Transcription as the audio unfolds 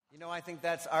I think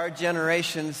that's our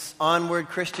generation's Onward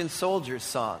Christian Soldiers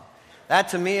song. That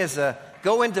to me is a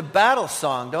go into battle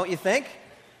song, don't you think?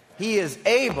 He is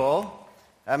able,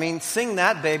 sing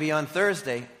that baby on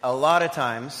Thursday a lot of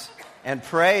times and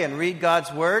pray and read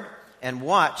God's Word and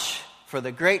watch for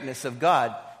the greatness of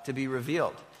God to be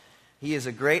revealed. He is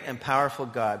a great and powerful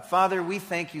God. Father, we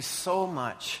thank you so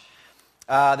much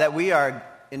that we are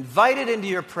invited into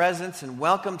your presence and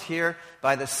welcomed here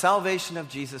by the salvation of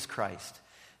Jesus Christ,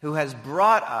 who has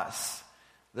brought us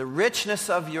the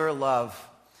richness of your love,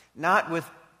 not with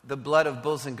the blood of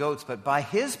bulls and goats, but by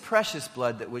his precious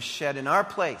blood that was shed in our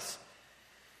place.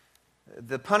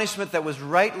 The punishment that was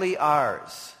rightly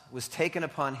ours was taken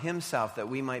upon himself that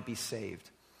we might be saved.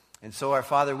 And so, our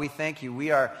Father, we thank you. We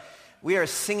are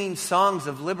singing songs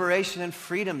of liberation and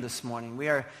freedom this morning. We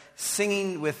are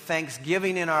singing with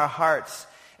thanksgiving in our hearts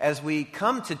as we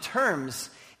come to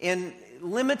terms in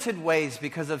limited ways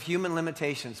because of human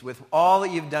limitations with all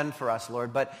that you've done for us,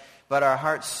 Lord. But our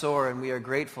hearts soar and we are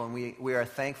grateful and we are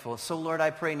thankful. So, Lord, I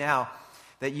pray now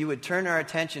that you would turn our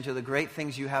attention to the great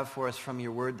things you have for us from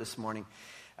your word this morning.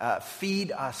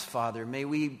 Feed us, Father. May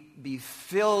we be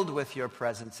filled with your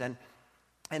presence and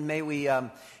may we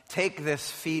take this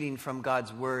feeding from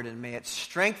God's word and may it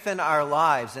strengthen our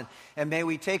lives. And may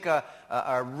we take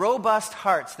our robust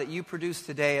hearts that you produce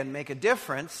today and make a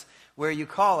difference where you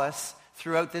call us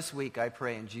throughout this week, I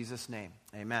pray in Jesus' name.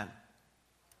 Amen.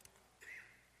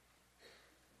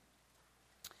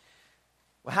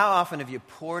 Well, how often have you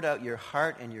poured out your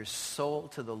heart and your soul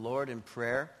to the Lord in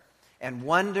prayer and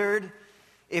wondered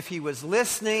if he was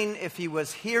listening, if he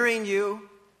was hearing you?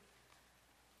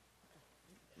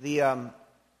 The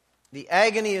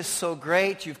agony is so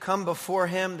great. You've come before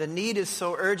him. The need is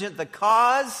so urgent. The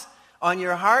cause on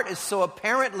your heart is so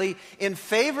apparently in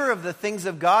favor of the things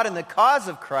of God and the cause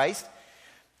of Christ.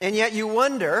 And yet you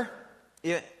wonder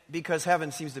because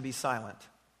heaven seems to be silent.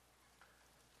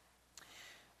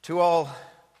 To all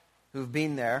who've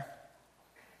been there,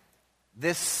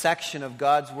 this section of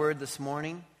God's word this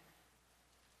morning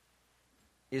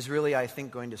is really, I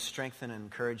think, going to strengthen and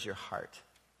encourage your heart.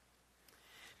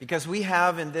 Because we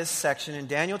have in this section, in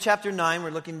Daniel chapter 9,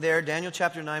 we're looking there, Daniel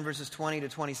chapter 9, verses 20 to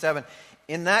 27.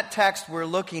 In that text, we're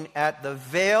looking at the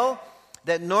veil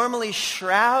that normally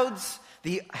shrouds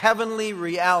the heavenly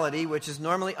reality, which is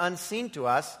normally unseen to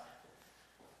us,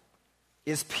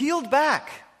 is peeled back.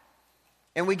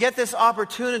 And we get this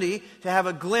opportunity to have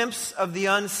a glimpse of the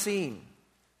unseen.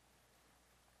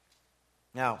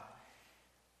 Now,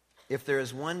 if there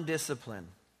is one discipline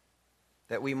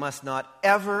that we must not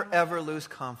ever, ever lose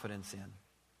confidence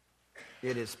in,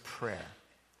 it is prayer.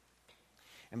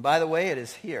 And by the way, it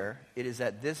is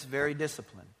at this very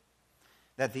discipline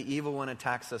that the evil one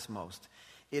attacks us most.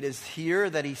 It is here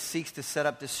that he seeks to set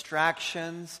up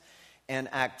distractions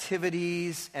and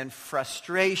activities and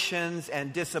frustrations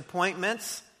and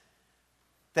disappointments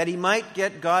that he might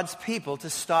get God's people to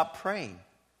stop praying.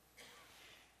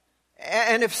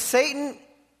 And if Satan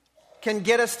can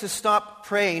get us to stop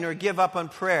praying or give up on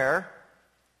prayer,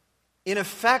 in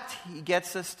effect, he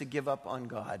gets us to give up on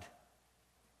God.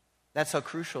 That's how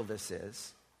crucial this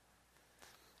is.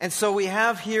 And so we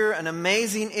have here an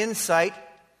amazing insight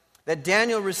that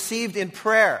Daniel received in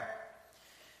prayer.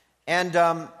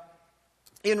 And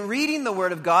in reading the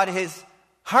Word of God, his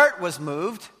heart was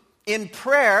moved. In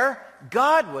prayer,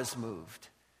 God was moved.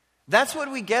 That's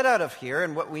what we get out of here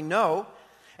and what we know.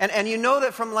 And you know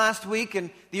that from last week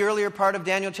in the earlier part of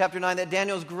Daniel chapter 9, that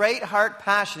Daniel's great heart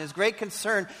passion, his great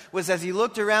concern was as he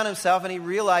looked around himself and he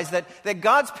realized that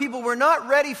God's people were not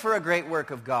ready for a great work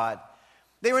of God.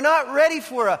 They were not ready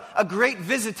for a great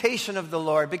visitation of the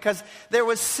Lord because there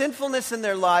was sinfulness in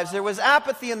their lives. There was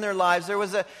apathy in their lives. There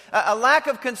was a lack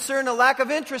of concern, a lack of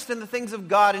interest in the things of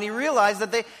God. And he realized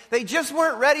that they just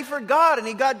weren't ready for God. And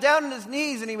he got down on his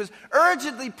knees and he was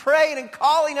urgently praying and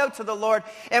calling out to the Lord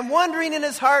and wondering in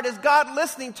his heart, is God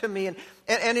listening to me?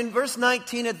 And in verse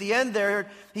 19 at the end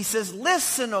there, he says,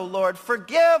 listen, O Lord,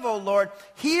 forgive, O Lord,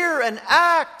 hear and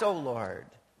act, O Lord.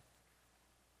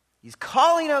 He's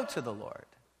calling out to the Lord.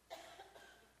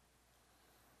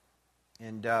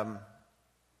 And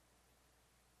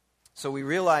so we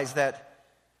realize that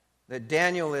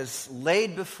Daniel is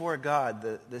laid before God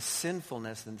the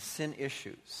sinfulness and sin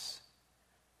issues.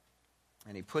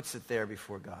 And he puts it there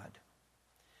before God.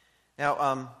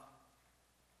 Now,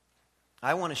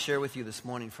 I want to share with you this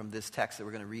morning from this text that we're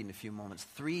going to read in a few moments,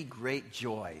 3 great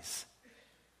joys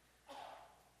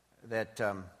that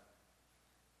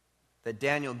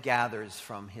Daniel gathers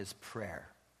from his prayer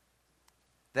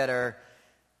that are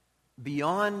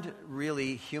beyond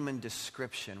really human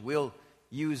description. We'll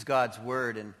use God's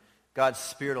word and God's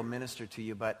Spirit will minister to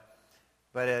you, but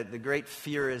But the great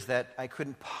fear is that I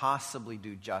couldn't possibly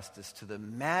do justice to the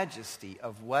majesty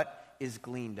of what is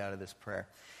gleaned out of this prayer.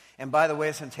 And by the way,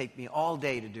 it's going to take me all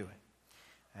day to do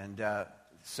it. And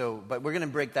but we're going to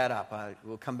break that up.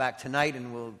 We'll come back tonight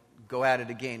and we'll go at it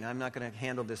again. I'm not going to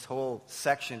handle this whole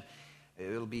section.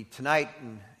 It'll be tonight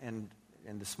and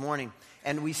this morning.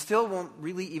 And we still won't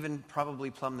really even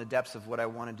probably plumb the depths of what I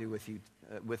want to do with you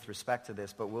with respect to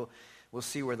this, but we'll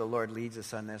see where the Lord leads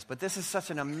us on this. But this is such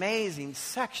an amazing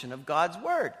section of God's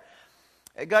Word.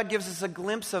 God gives us a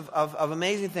glimpse of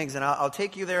amazing things, and I'll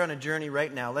take you there on a journey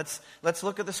right now. Let's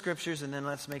look at the Scriptures, and then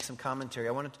let's make some commentary.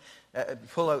 I want to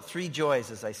pull out 3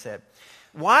 joys, as I said.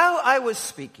 While I was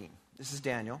speaking, this is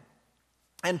Daniel,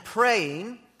 and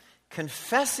praying,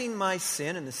 confessing my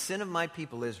sin and the sin of my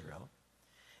people Israel,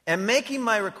 and making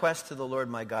my request to the Lord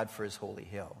my God for his holy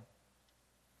hill.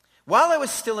 While I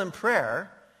was still in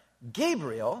prayer,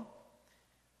 Gabriel,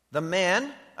 the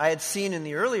man I had seen in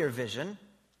the earlier vision,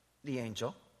 the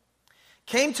angel,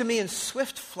 came to me in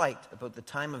swift flight about the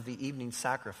time of the evening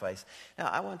sacrifice. Now,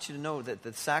 I want you to know that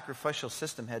the sacrificial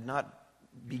system had not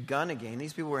begun again.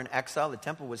 These people were in exile. The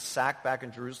temple was sacked back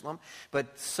in Jerusalem.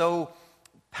 But so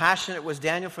passionate was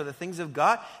Daniel for the things of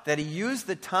God that he used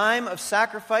the time of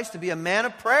sacrifice to be a man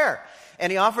of prayer.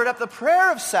 And he offered up the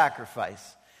prayer of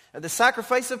sacrifice. The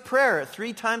sacrifice of prayer.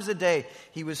 3 times a day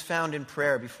he was found in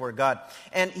prayer before God.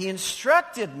 And he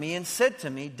instructed me and said to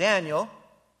me, Daniel,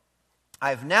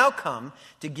 I've now come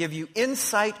to give you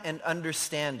insight and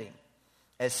understanding.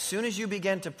 As soon as you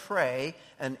began to pray,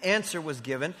 an answer was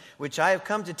given, which I have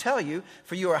come to tell you,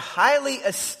 for you are highly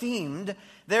esteemed.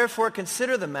 Therefore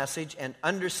consider the message and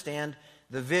understand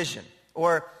the vision.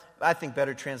 Or, I think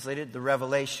better translated, the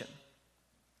revelation.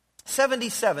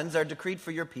 77s are decreed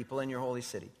for your people in your holy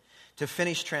city, to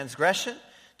finish transgression,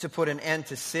 to put an end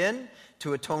to sin,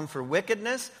 to atone for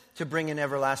wickedness, to bring in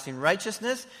everlasting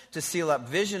righteousness, to seal up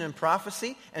vision and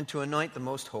prophecy, and to anoint the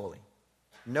most holy.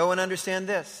 Know and understand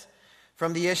this.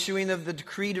 From the issuing of the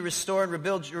decree to restore and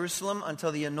rebuild Jerusalem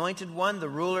until the anointed one, the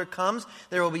ruler, comes,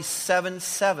 there will be 7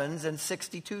 sevens and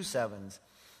 62 sevens.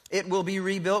 It will be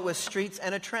rebuilt with streets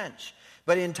and a trench,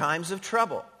 but in times of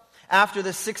trouble. After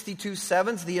the 62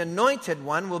 sevens, the anointed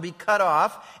one will be cut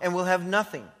off and will have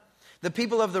nothing. The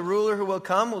people of the ruler who will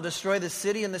come will destroy the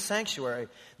city and the sanctuary.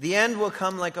 The end will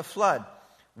come like a flood.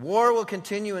 War will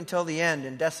continue until the end,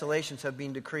 and desolations have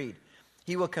been decreed.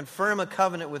 He will confirm a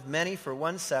covenant with many for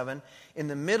 1 7. In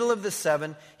the middle of the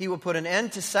 7, he will put an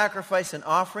end to sacrifice and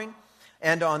offering.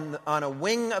 And on a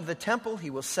wing of the temple,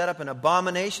 he will set up an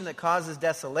abomination that causes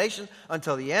desolation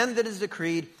until the end that is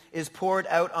decreed is poured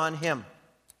out on him.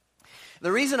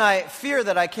 The reason I fear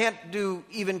that I can't do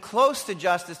even close to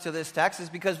justice to this text is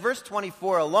because verse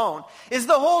 24 alone is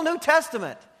the whole New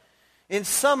Testament in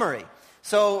summary.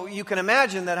 So you can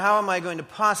imagine that how am I going to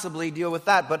possibly deal with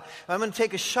that? But I'm going to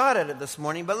take a shot at it this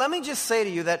morning. But let me just say to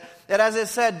you that as I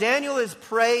said, Daniel is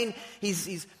praying.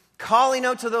 He's calling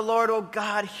out to the Lord, oh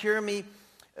God, hear me.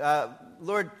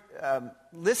 Lord,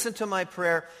 listen to my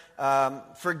prayer.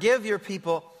 Forgive your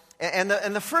people. And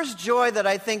the first joy that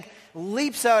I think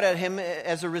leaps out at him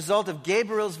as a result of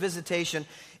Gabriel's visitation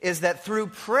is that through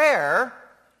prayer,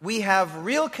 we have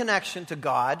real connection to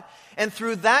God, and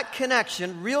through that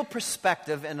connection, real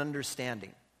perspective and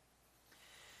understanding.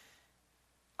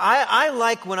 I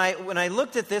like when I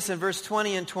looked at this in verse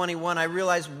 20 and 21, I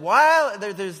realized while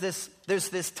there's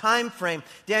this time frame,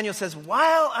 Daniel says,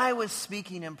 while I was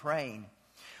speaking and praying,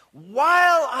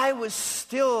 while I was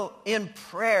still in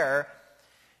prayer,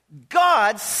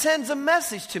 God sends a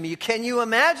message to me. Can you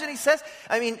imagine? He says,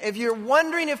 I mean, if you're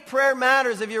wondering if prayer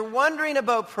matters, if you're wondering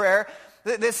about prayer,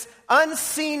 this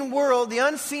unseen world, the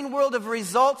unseen world of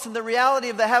results and the reality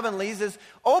of the heavenlies is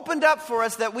opened up for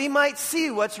us that we might see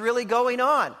what's really going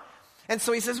on. And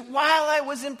so he says, while I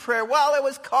was in prayer, while I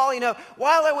was calling out,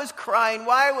 while I was crying,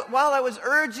 while I was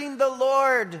urging the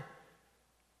Lord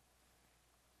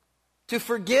to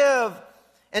forgive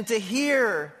and to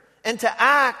hear and to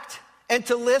act and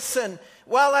to listen,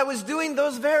 while I was doing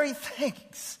those very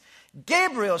things,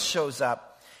 Gabriel shows up.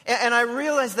 And I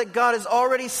realize that God is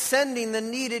already sending the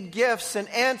needed gifts and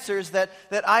answers that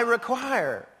I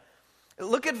require.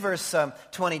 Look at verse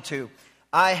 22.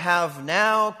 I have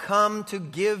now come to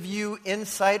give you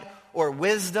insight or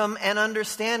wisdom and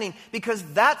understanding, because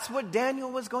that's what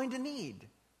Daniel was going to need.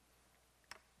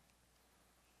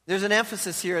 There's an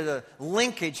emphasis here, the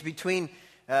linkage between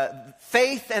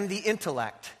faith and the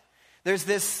intellect. There's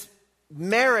this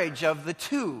marriage of the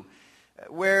two,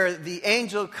 where the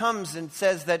angel comes and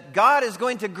says that God is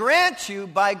going to grant you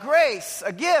by grace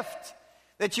a gift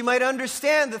that you might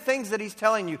understand the things that he's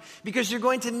telling you, because you're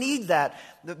going to need that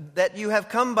you have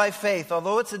come by faith.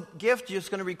 Although it's a gift, it's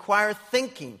going to require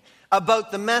thinking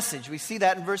about the message. We see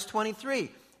that in verse 23.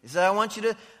 He said, I want you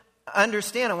to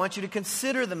understand. I want you to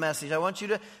consider the message. I want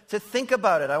you to think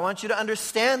about it. I want you to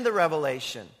understand the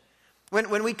revelation.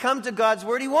 When we come to God's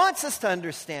Word, he wants us to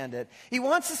understand it. He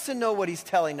wants us to know what he's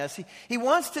telling us. He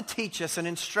wants to teach us and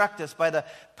instruct us by the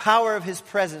power of his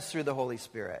presence through the Holy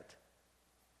Spirit.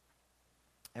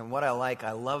 And what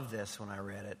I love this when I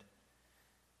read it,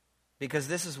 because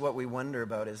this is what we wonder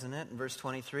about, isn't it? In verse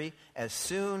 23, as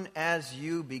soon as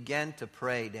you began to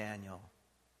pray, Daniel,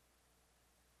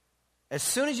 as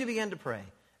soon as you began to pray,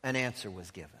 an answer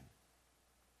was given.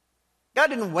 God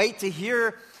didn't wait to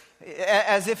hear,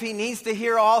 as if he needs to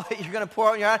hear all that you're going to pour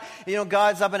out in your heart. You know,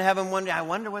 God's up in heaven wondering, I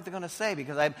wonder what they're going to say,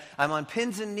 because I'm on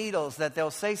pins and needles that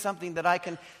they'll say something that I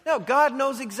can. No, God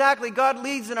knows exactly. God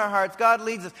leads in our hearts. God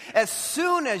leads us. As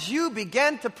soon as you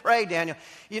begin to pray, Daniel,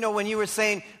 you know, when you were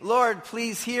saying, Lord,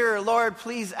 please hear, Lord,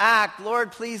 please act,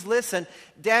 Lord, please listen,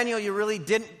 Daniel, you really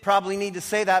didn't probably need to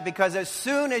say that, because as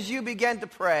soon as you began to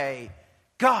pray,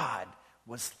 God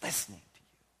was listening to you.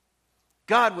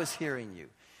 God was hearing you.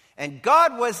 And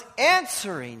God was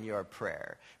answering your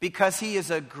prayer, because he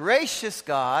is a gracious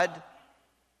God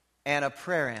and a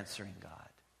prayer answering God.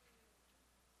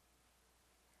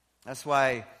 That's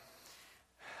why,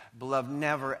 beloved,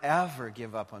 never ever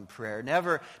give up on prayer.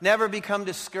 Never become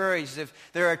discouraged if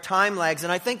there are time lags.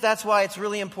 And I think that's why it's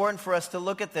really important for us to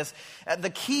look at this. The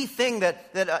key thing a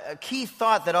key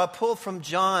thought that I'll pull from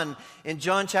John in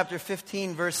John chapter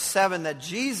 15 verse 7 that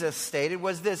Jesus stated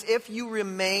was this: if you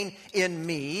remain in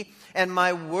me and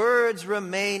my words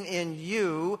remain in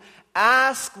you,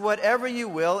 ask whatever you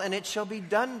will and it shall be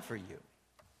done for you.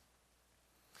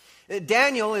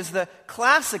 Daniel is the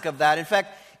classic of that. In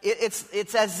fact,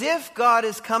 it's as if God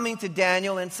is coming to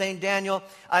Daniel and saying, Daniel,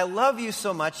 I love you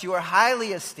so much. You are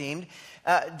highly esteemed.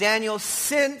 Daniel,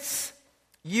 since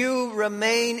you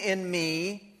remain in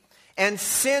me, and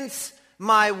since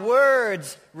my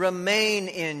words remain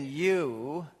in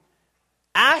you,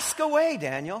 ask away,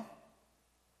 Daniel.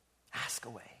 Ask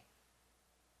away.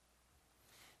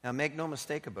 Now, make no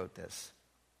mistake about this.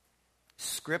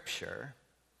 Scripture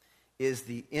is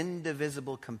the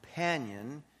indivisible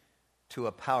companion to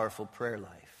a powerful prayer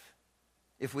life.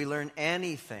 If we learn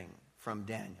anything from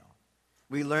Daniel,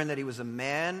 we learn that he was a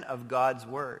man of God's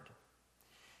word.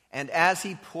 And as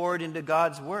he poured into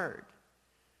God's word,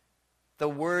 the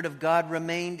word of God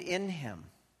remained in him.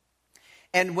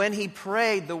 And when he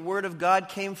prayed, the word of God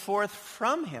came forth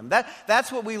from him.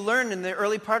 That's what we learned in the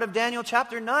early part of Daniel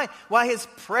chapter 9. Why his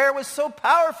prayer was so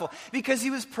powerful. Because he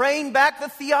was praying back the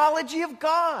theology of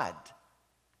God.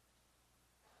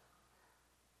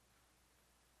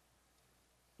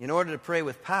 In order to pray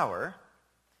with power,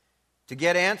 to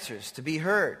get answers, to be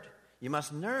heard, you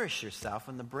must nourish yourself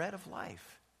on the bread of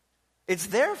life. It's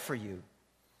there for you.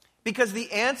 Because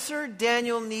the answer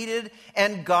Daniel needed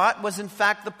and got was in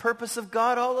fact the purpose of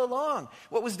God all along.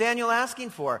 What was Daniel asking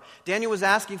for? Daniel was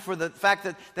asking for the fact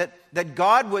that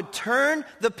God would turn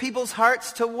the people's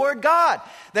hearts toward God.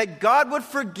 That God would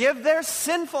forgive their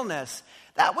sinfulness.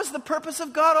 That was the purpose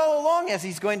of God all along, as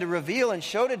he's going to reveal and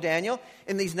show to Daniel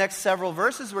in these next several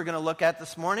verses we're going to look at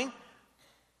this morning.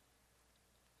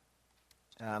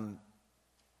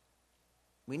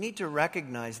 We need to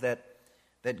recognize that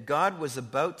God was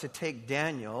about to take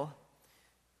Daniel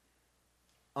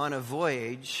on a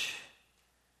voyage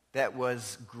that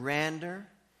was grander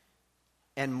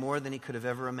and more than he could have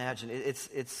ever imagined.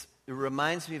 It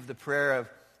reminds me of the prayer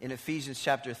in Ephesians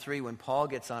chapter 3 when Paul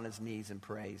gets on his knees and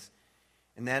prays.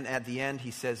 And then at the end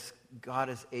he says, God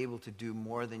is able to do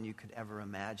more than you could ever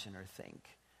imagine or think,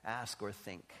 ask or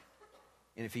think,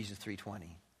 in Ephesians 3:20.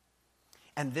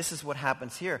 And this is what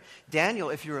happens here. Daniel,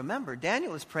 if you remember,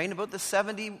 Daniel is praying about the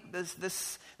 70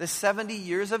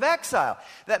 years of exile.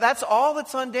 That's all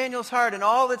that's on Daniel's heart and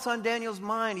all that's on Daniel's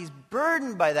mind. He's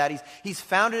burdened by that. He's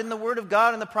founded in the Word of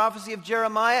God and the prophecy of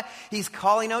Jeremiah. He's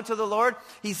calling out to the Lord.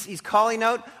 He's calling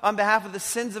out on behalf of the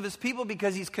sins of his people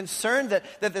because he's concerned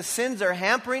that the sins are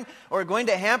hampering or going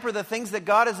to hamper the things that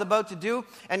God is about to do.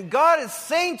 And God is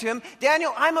saying to him,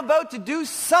 Daniel, I'm about to do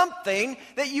something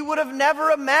that you would have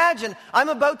never imagined. I'm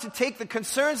about to take the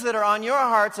concerns that are on your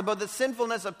hearts about the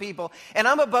sinfulness of people, and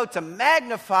I'm about to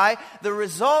magnify the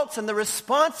results and the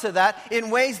response to that in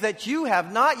ways that you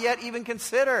have not yet even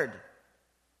considered.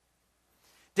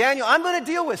 Daniel, I'm going to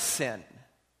deal with sin.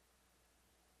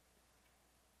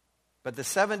 But the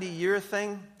 70-year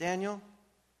thing, Daniel,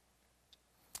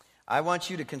 I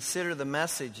want you to consider the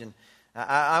message, and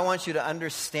I want you to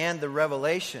understand the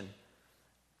revelation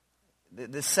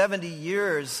The 70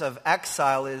 years of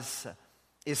exile is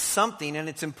something, and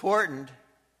it's important.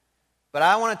 But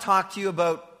I want to talk to you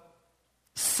about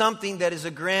something that is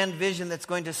a grand vision that's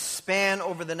going to span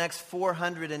over the next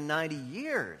 490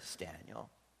 years, Daniel.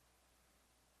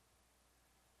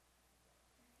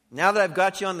 Now that I've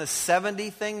got you on the 70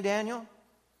 thing, Daniel,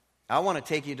 I want to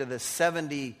take you to the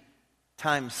 70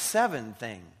 times 7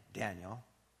 thing, Daniel.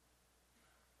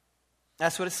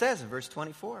 That's what it says in verse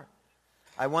 24.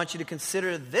 I want you to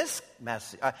consider this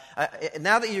message.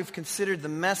 Now that you've considered the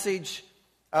message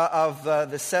of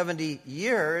the 70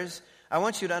 years, I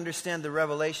want you to understand the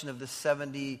revelation of the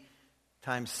 70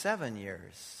 times 7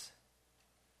 years.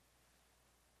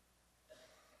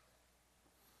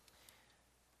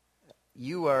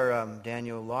 You are,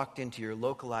 Daniel, locked into your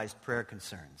localized prayer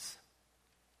concerns.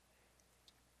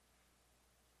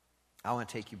 I want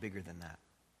to take you bigger than that.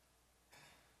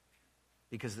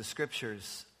 Because the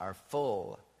scriptures are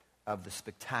full of the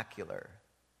spectacular,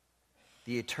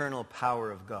 the eternal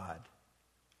power of God.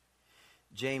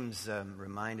 James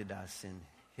reminded us in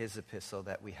his epistle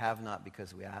that we have not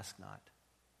because we ask not.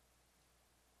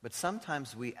 But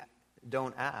sometimes we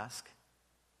don't ask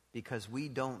because we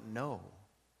don't know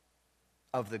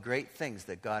of the great things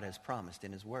that God has promised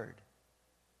in his word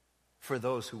for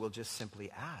those who will just simply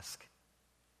ask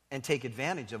and take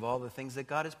advantage of all the things that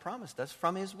God has promised us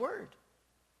from his word.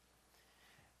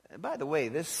 By the way,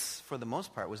 this, for the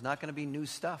most part, was not going to be new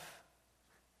stuff.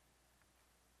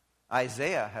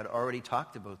 Isaiah had already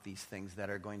talked about these things that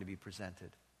are going to be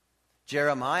presented.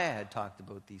 Jeremiah had talked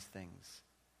about these things.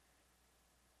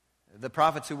 The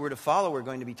prophets who were to follow were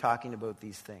going to be talking about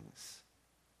these things.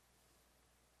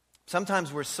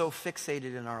 Sometimes we're so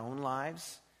fixated in our own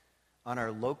lives on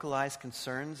our localized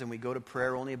concerns, and we go to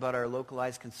prayer only about our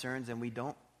localized concerns, and we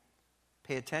don't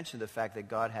pay attention to the fact that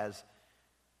God has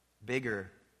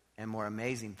bigger and more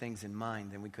amazing things in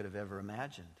mind than we could have ever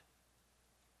imagined.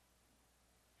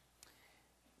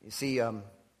 You see,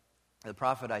 the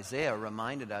prophet Isaiah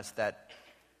reminded us that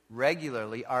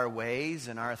regularly our ways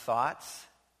and our thoughts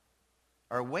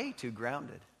are way too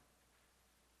grounded.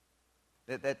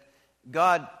 That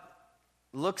God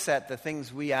looks at the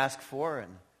things we ask for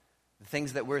and the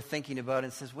things that we're thinking about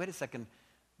and says, wait a second,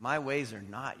 my ways are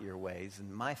not your ways,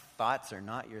 and my thoughts are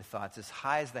not your thoughts. As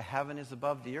high as the heaven is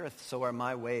above the earth, so are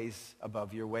my ways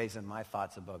above your ways and my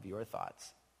thoughts above your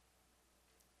thoughts.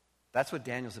 That's what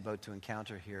Daniel's about to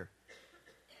encounter here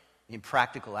in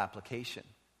practical application.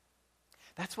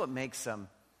 That's what makes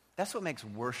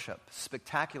worship,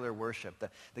 spectacular worship,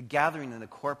 the gathering and the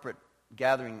corporate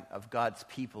gathering of God's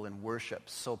people in worship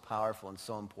so powerful and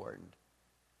so important.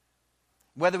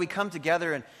 Whether we come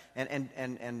together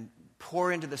and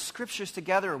pour into the scriptures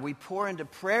together, or we pour into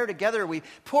prayer together, or we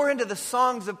pour into the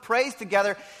songs of praise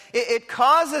together, it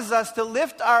causes us to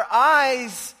lift our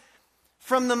eyes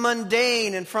from the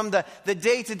mundane and from the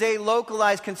day-to-day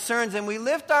localized concerns, and we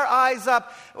lift our eyes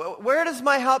up. Where does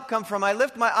my help come from? I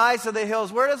lift my eyes to the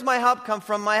hills. Where does my help come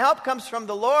from? My help comes from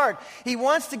the Lord. He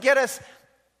wants to get us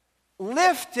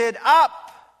lifted up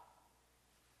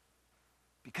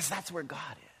because that's where God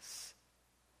is.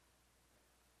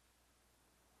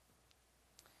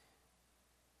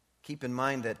 Keep in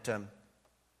mind that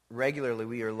regularly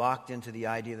we are locked into the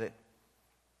idea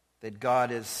that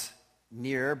God is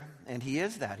near, and he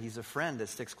is that. He's a friend that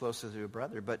sticks closer to a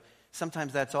brother. But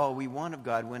sometimes that's all we want of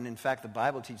God, when in fact the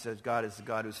Bible teaches us God is a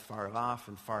God who's far off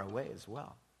and far away as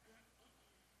well.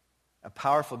 A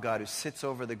powerful God who sits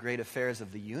over the great affairs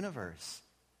of the universe.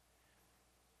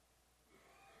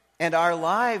 And our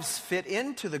lives fit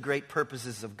into the great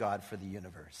purposes of God for the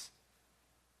universe.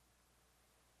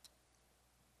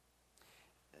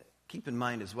 Keep in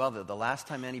mind as well that the last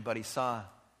time anybody saw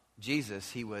Jesus,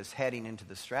 he was heading into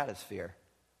the stratosphere.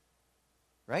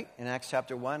 Right? In Acts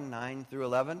chapter 1, 9 through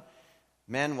 11.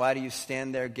 Men, why do you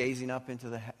stand there gazing up into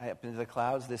the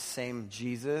clouds? This same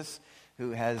Jesus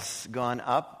who has gone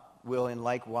up will in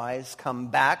like wise come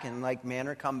back, in like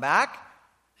manner come back.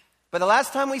 But the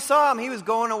last time we saw him, he was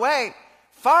going away,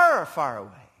 far, far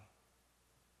away.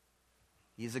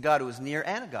 He's a God who is near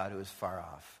and a God who is far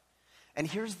off. And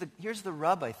here's the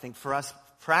rub, I think, for us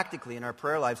practically in our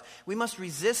prayer lives. We must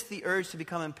resist the urge to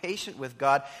become impatient with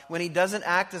God when he doesn't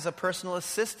act as a personal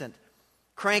assistant,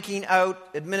 cranking out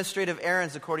administrative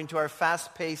errands according to our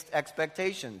fast-paced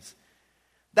expectations.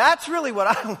 That's really what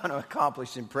I want to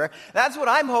accomplish in prayer. That's what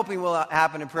I'm hoping will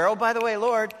happen in prayer. Oh, by the way,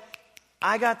 Lord,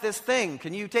 I got this thing.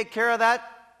 Can you take care of that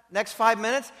next 5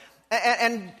 minutes?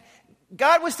 And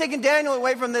God was taking Daniel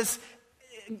away from this,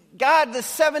 God, this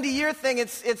 70-year thing.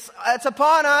 It's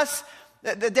upon us.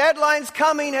 The deadline's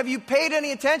coming. Have you paid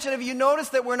any attention? Have you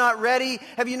noticed that we're not ready?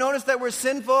 Have you noticed that we're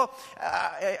sinful?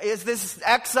 Is this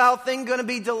exile thing going to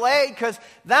be delayed? Because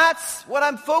that's what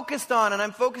I'm focused on. And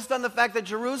I'm focused on the fact that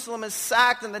Jerusalem is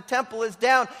sacked and the temple is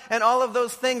down. And all of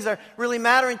those things are really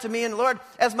mattering to me. And Lord,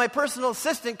 as my personal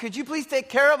assistant, could you please take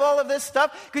care of all of this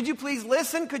stuff? Could you please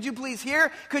listen? Could you please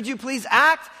hear? Could you please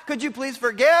act? Could you please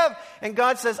forgive? And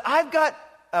God says, I've got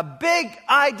a big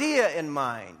idea in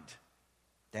mind,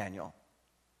 Daniel,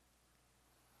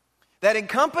 that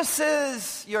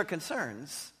encompasses your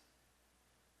concerns,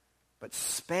 but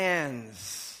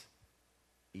spans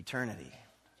eternity.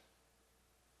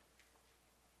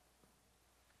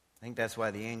 I think that's why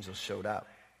the angels showed up.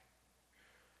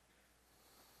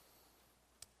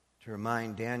 To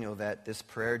remind Daniel that this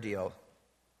prayer deal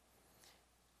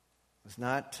was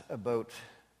not about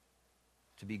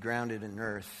to be grounded in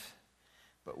earth,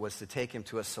 but was to take him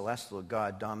to a celestial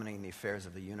God dominating the affairs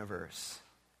of the universe.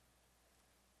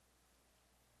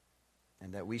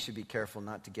 And that we should be careful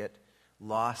not to get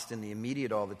lost in the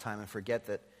immediate all the time and forget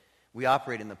that we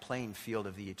operate in the playing field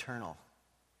of the eternal.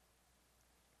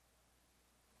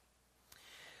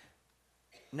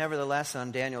 Nevertheless,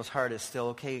 on Daniel's heart is still,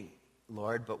 okay,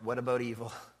 Lord, but what about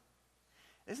evil?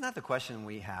 Isn't that the question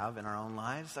we have in our own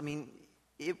lives? I mean,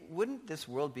 wouldn't this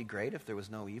world be great if there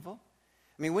was no evil?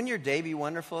 I mean, wouldn't your day be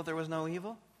wonderful if there was no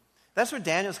evil? That's what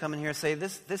Daniel's coming here and say,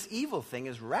 this evil thing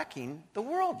is wrecking the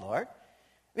world, Lord.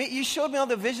 I mean, you showed me all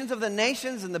the visions of the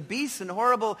nations and the beasts and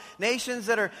horrible nations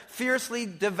that are fiercely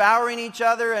devouring each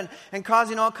other and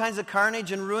causing all kinds of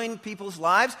carnage and ruining people's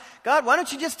lives. God, why don't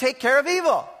you just take care of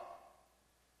evil?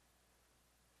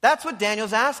 That's what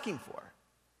Daniel's asking for.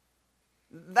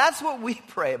 That's what we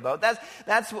pray about.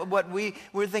 That's what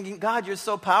we're thinking, God, you're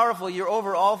so powerful. You're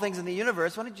over all things in the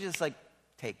universe. Why don't you just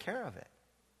take care of it?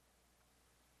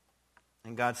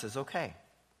 And God says, okay,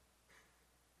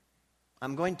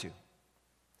 I'm going to.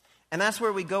 And that's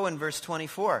where we go in verse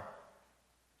 24.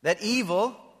 That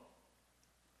evil,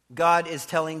 God is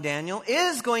telling Daniel,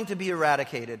 is going to be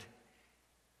eradicated.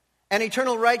 And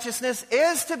eternal righteousness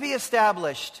is to be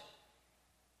established.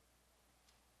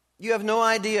 You have no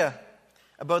idea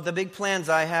about the big plans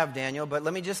I have, Daniel, but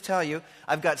let me just tell you,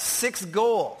 I've got 6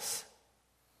 goals.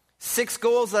 6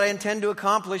 goals that I intend to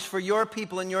accomplish for your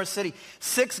people in your city.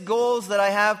 6 goals that I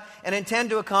have and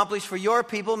intend to accomplish for your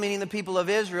people, meaning the people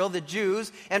of Israel, the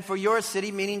Jews, and for your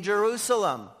city, meaning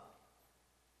Jerusalem.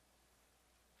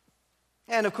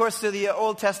 And of course, to the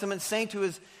Old Testament saint who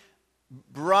is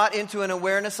brought into an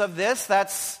awareness of this,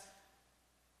 that's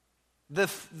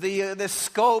the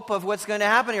scope of what's going to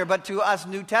happen here. But to us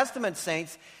New Testament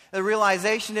saints, the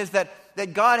realization is that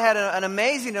God had an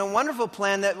amazing and wonderful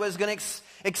plan that was going to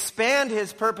expand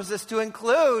his purposes to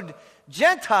include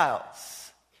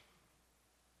Gentiles.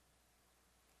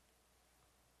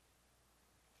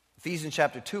 Ephesians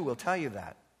chapter 2 will tell you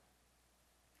that.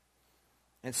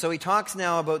 And so he talks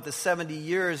now about the 70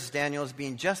 years, Daniel, as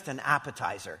being just an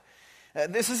appetizer.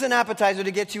 This is an appetizer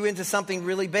to get you into something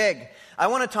really big. I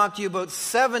want to talk to you about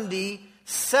 70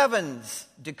 sevens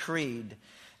decreed.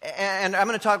 And I'm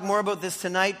going to talk more about this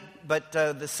tonight, but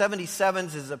the 70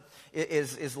 sevens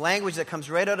is language that comes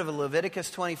right out of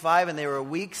Leviticus 25, and they were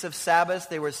weeks of Sabbath.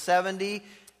 They were 70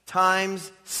 times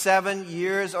 7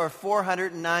 years, or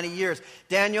 490 years.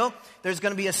 Daniel, there's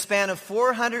going to be a span of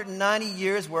 490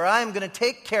 years where I'm going to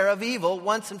take care of evil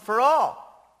once and for all.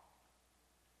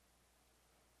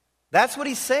 That's what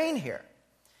he's saying here.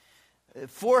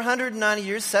 490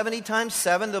 years, 70 times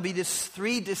 7, there'll be these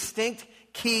 3 distinct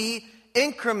key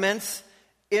increments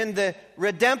in the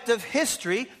redemptive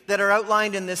history that are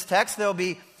outlined in this text. There'll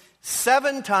be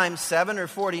 7 times 7, or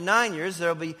 49 years.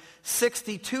 There'll be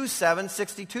 62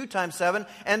 times 7,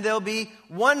 and there'll be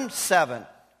 1 7,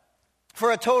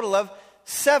 for a total of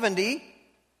 70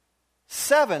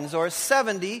 sevens, or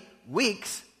 70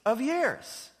 weeks of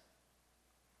years.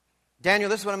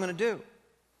 Daniel, this is what I'm going to do.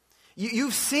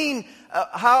 You've seen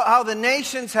how the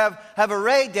nations have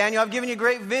arrayed, Daniel. I've given you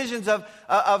great visions of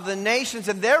the nations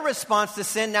and their response to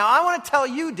sin. Now I want to tell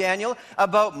you, Daniel,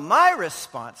 about my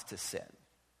response to sin.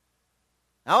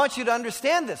 Now, I want you to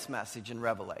understand this message in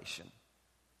Revelation.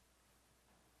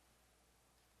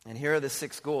 And here are the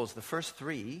 6 goals. The first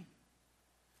 3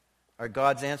 are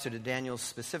God's answer to Daniel's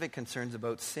specific concerns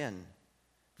about sin.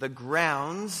 The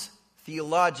grounds,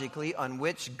 theologically, on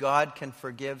which God can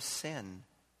forgive sin.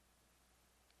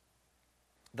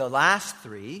 The last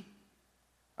 3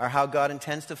 are how God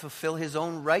intends to fulfill his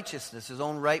own righteousness, his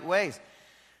own right ways.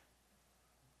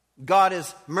 God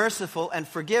is merciful and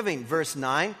forgiving. Verse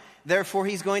 9, therefore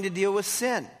he's going to deal with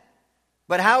sin.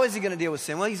 But how is he going to deal with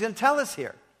sin? Well, he's going to tell us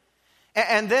here.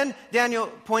 And then Daniel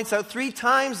points out 3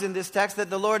 times in this text that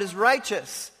the Lord is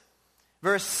righteous.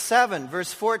 Verse 7,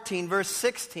 verse 14, verse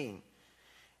 16.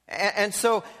 And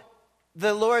so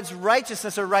the Lord's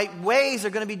righteousness or right ways are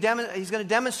going to be, he's going to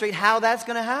demonstrate how that's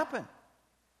going to happen.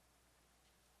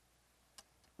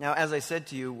 Now, as I said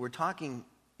to you, we're talking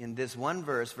in this one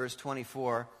verse, verse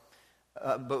 24,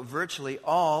 about virtually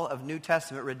all of New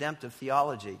Testament redemptive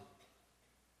theology.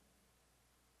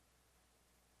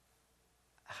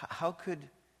 How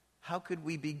could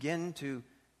we begin to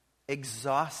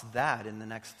exhaust that in the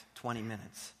next 20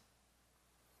 minutes?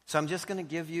 So I'm just going to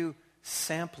give you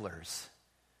samplers.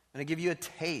 I'm going to give you a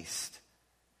taste.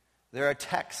 There are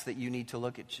texts that you need to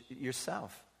look at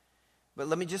yourself. But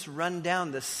let me just run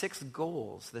down the 6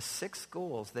 goals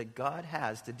that God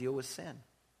has to deal with sin.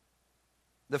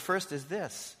 The first is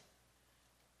this.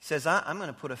 He says, I'm going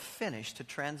to put a finish to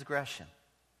transgression.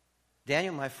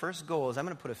 Daniel, my first goal is I'm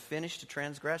going to put a finish to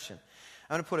transgression.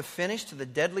 I'm going to put a finish to the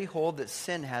deadly hold that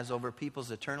sin has over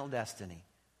people's eternal destiny.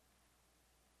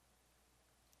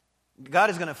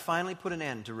 God is going to finally put an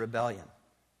end to rebellion.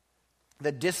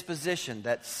 The disposition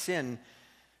to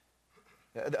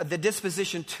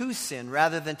sin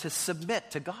rather than to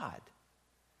submit to God.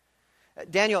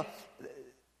 Daniel,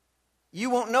 you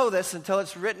won't know this until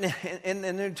it's written in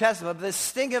the New Testament, but the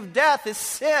sting of death is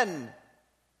sin.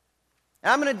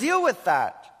 And I'm going to deal with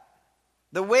that.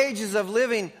 The wages of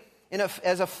living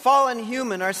as a fallen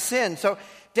human are sin. So,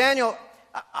 Daniel,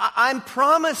 I'm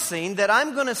promising that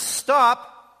I'm going to stop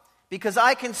because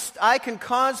I can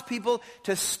cause people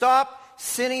to stop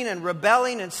sinning and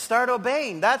rebelling and start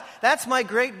obeying. That's my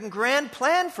great and grand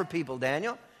plan for people,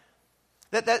 Daniel.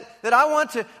 That I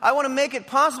want to make it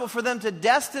possible for them to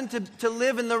destine to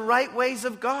live in the right ways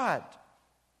of God,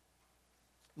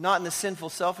 not in the sinful,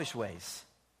 selfish ways.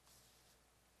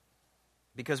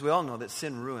 Because we all know that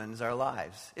sin ruins our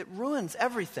lives. It ruins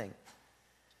everything.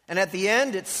 And at the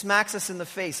end, it smacks us in the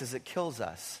face as it kills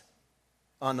us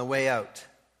on the way out.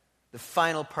 The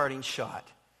final parting shot.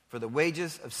 For the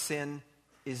wages of sin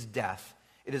is death.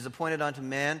 It is appointed unto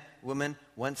man, woman,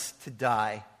 once to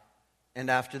die. And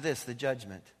after this, the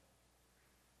judgment.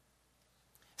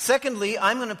 Secondly,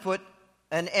 I'm going to put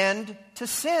an end to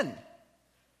sin.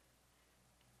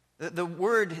 The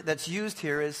word that's used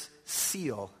here is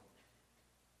seal.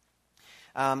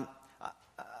 I'm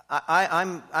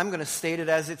going to state it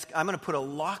as I'm going to put a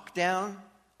lockdown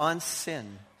on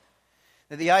sin.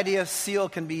 The idea of seal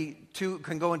can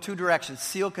go in 2 directions.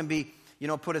 Seal can be,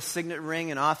 put a signet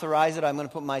ring and authorize it. I'm going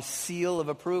to put my seal of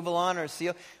approval on, or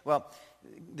seal. Well,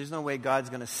 there's no way God's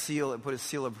going to put a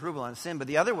seal of approval on sin. But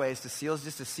the other way is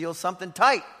just to seal something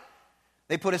tight.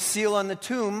 They put a seal on the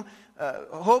tomb,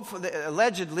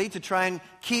 allegedly to try and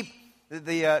keep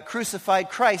the crucified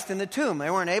Christ in the tomb. They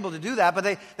weren't able to do that,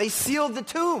 but they sealed the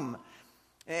tomb.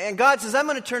 And God says, I'm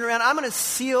going to turn around. I'm going to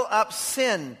seal up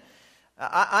sin.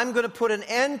 I'm going to put an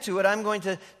end to it. I'm going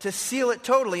to seal it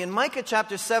totally. In Micah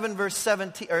chapter 7,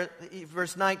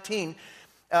 verse 19,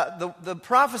 the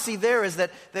prophecy there is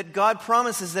that God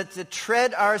promises that to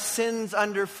tread our sins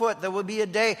underfoot, there will be a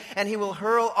day, and he will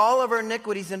hurl all of our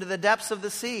iniquities into the depths of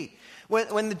the sea.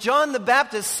 When John the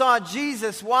Baptist saw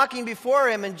Jesus walking before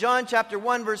him in John chapter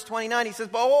 1, verse 29, he says,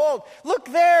 behold, look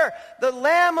there, the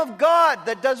Lamb of God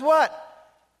that does what?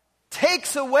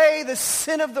 Takes away the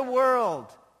sin of the world.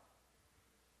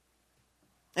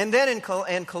 And then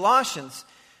in Colossians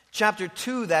chapter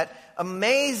 2, that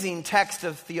amazing text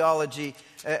of theology,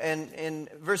 in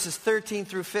verses 13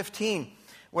 through 15,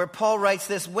 where Paul writes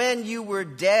this, when you were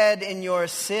dead in your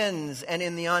sins and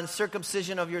in the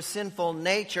uncircumcision of your sinful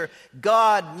nature,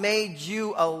 God made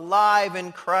you alive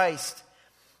in Christ.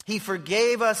 He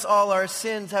forgave us all our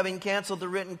sins, having canceled the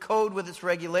written code with its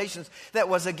regulations that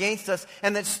was against us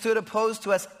and that stood opposed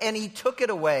to us, and he took it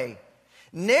away,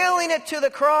 nailing it to the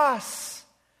cross.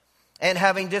 And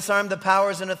having disarmed the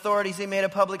powers and authorities, he made a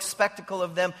public spectacle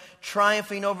of them,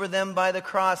 triumphing over them by the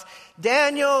cross.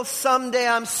 Daniel, someday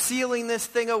I'm sealing this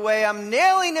thing away. I'm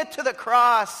nailing it to the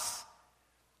cross.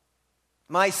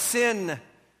 My sin,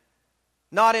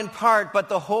 not in part, but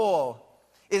the whole,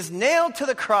 is nailed to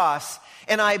the cross,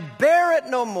 and I bear it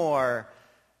no more.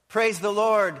 Praise the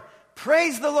Lord.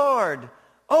 Praise the Lord,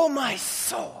 oh my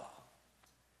soul.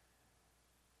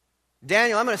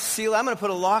 Daniel, I'm going to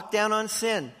put a lockdown on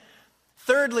sin.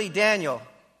 Thirdly, Daniel,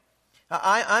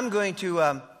 I'm going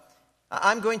to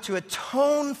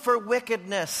atone for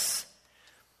wickedness.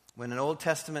 When an Old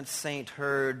Testament saint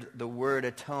heard the word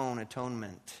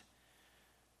atonement,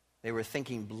 they were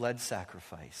thinking blood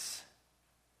sacrifice.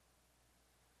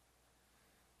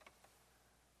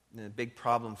 And the big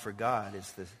problem for God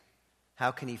is How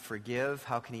can he forgive?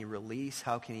 How can he release?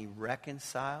 How can he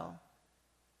reconcile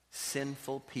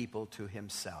sinful people to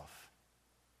himself?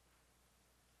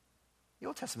 The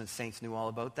Old Testament saints knew all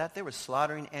about that. They were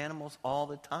slaughtering animals all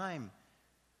the time.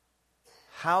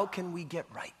 How can we get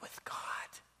right with God?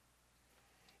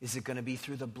 Is it going to be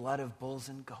through the blood of bulls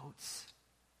and goats?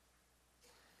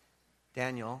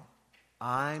 Daniel,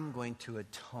 I'm going to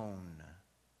atone.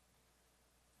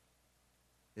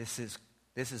 This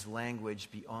is language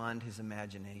beyond his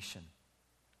imagination.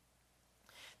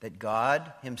 That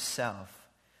God himself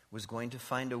was going to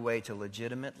find a way to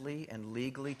legitimately and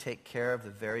legally take care of the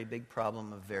very big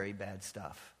problem of very bad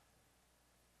stuff.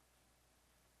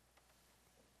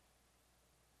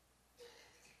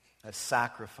 A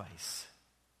sacrifice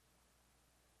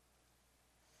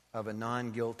of a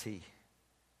non-guilty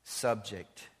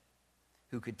subject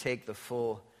who could take the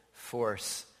full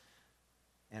force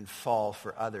and fall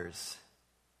for others,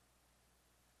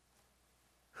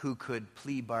 who could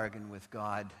plea bargain with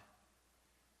God,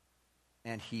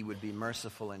 and he would be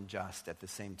merciful and just at the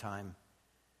same time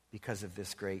because of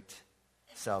this great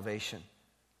salvation.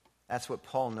 That's what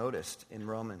Paul noticed in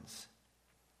Romans,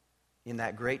 in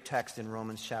that great text in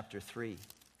Romans chapter 3.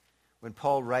 When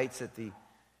Paul writes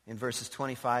in verses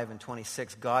 25 and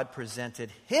 26, God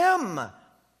presented him,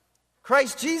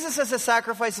 Christ Jesus, as a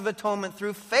sacrifice of atonement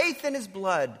through faith in his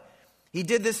blood. He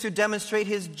did this to demonstrate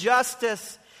his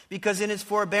justice, because in his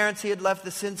forbearance he had left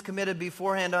the sins committed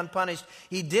beforehand unpunished.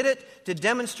 He did it to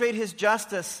demonstrate his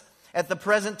justice at the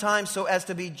present time so as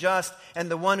to be just and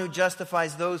the one who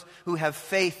justifies those who have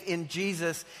faith in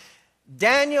Jesus.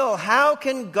 Daniel, how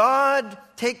can God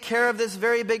take care of this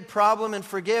very big problem and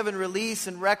forgive and release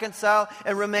and reconcile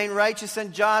and remain righteous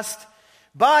and just?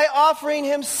 By offering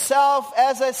himself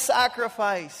as a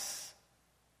sacrifice,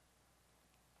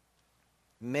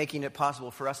 making it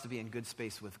possible for us to be in good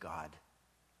space with God.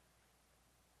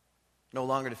 No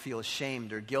longer to feel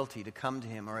ashamed or guilty to come to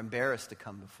him or embarrassed to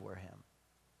come before him.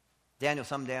 Daniel,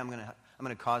 someday I'm going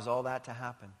to cause all that to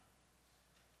happen.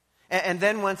 And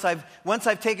then once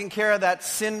I've taken care of that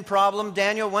sin problem,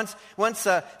 Daniel, once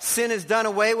sin is done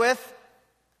away with,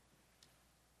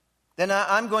 then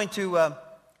I'm going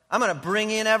to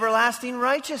bring in everlasting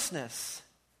righteousness.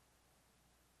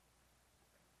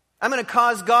 I'm going to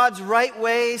cause God's right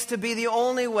ways to be the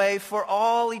only way for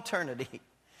all eternity.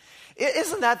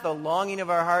 Isn't that the longing of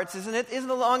our hearts, isn't it? Isn't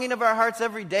the longing of our hearts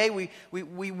every day? We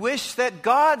wish that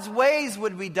God's ways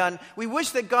would be done. We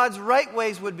wish that God's right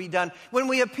ways would be done. When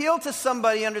we appeal to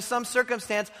somebody under some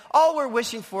circumstance, all we're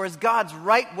wishing for is God's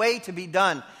right way to be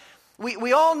done.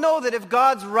 We all know that if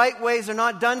God's right ways are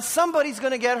not done, somebody's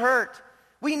going to get hurt.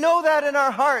 We know that in our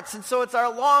hearts, and so it's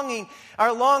our longing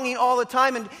all the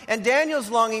time. And Daniel's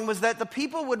longing was that the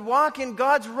people would walk in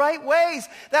God's right ways.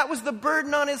 That was the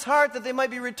burden on his heart, that they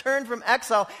might be returned from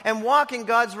exile and walk in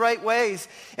God's right ways.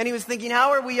 And he was thinking,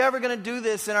 how are we ever going to do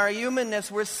this in our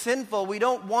humanness? We're sinful. We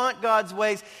don't want God's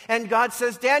ways. And God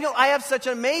says, Daniel, I have such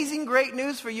amazing great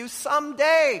news for you.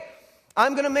 Someday,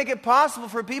 I'm going to make it possible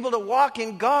for people to walk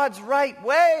in God's right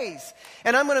ways.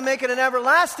 And I'm going to make it an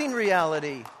everlasting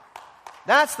reality.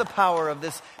 That's the power of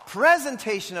this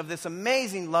presentation of this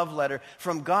amazing love letter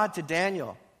from God to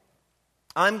Daniel.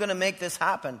 I'm going to make this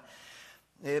happen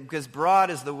because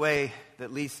broad is the way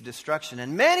that leads to destruction.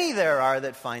 And many there are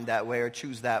that find that way or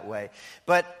choose that way.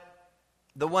 But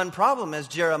the one problem, as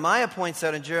Jeremiah points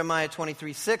out in Jeremiah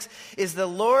 23:6, is the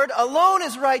Lord alone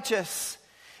is righteous.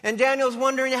 And Daniel's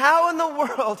wondering, how in the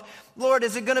world, Lord,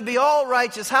 is it going to be all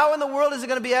righteous? How in the world is it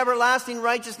going to be everlasting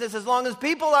righteousness as long as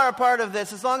people are a part of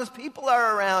this, as long as people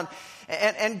are around?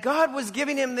 And God was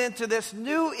giving him into this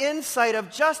new insight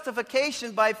of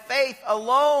justification by faith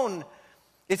alone.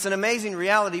 It's an amazing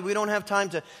reality. We don't have time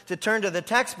to turn to the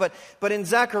text, but in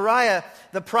Zechariah,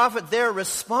 the prophet there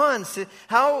responds to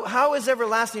how is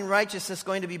everlasting righteousness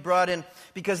going to be brought in?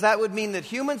 Because that would mean that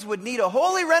humans would need a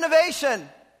holy renovation.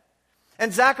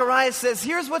 And Zechariah says,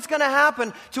 here's what's going to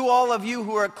happen to all of you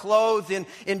who are clothed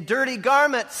in dirty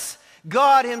garments.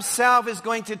 God himself is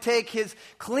going to take his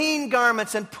clean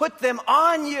garments and put them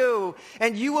on you.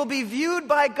 And you will be viewed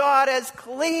by God as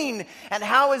clean. And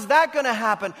how is that going to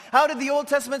happen? How did the Old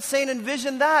Testament saint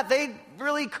envision that? They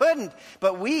really couldn't.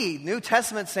 But we, New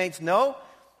Testament saints, know.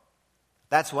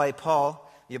 That's why Paul,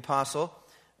 the apostle,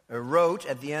 wrote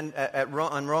at the end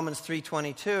on Romans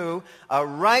 3:22, a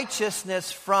righteousness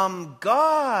from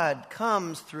God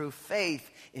comes through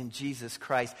faith in Jesus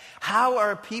Christ. How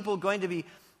are people going to be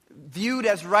viewed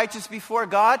as righteous before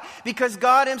God? Because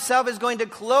God himself is going to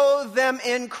clothe them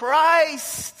in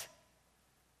Christ.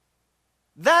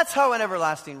 That's how an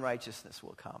everlasting righteousness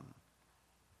will come.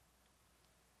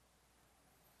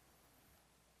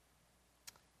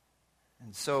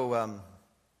 And so,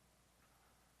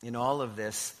 in all of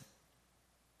this,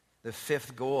 the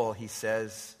fifth goal, he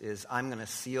says, is I'm going to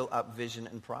seal up vision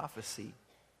and prophecy.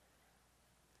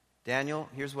 Daniel,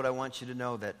 here's what I want you to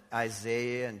know, that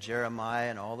Isaiah and Jeremiah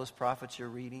and all those prophets you're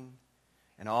reading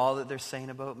and all that they're saying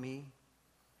about me,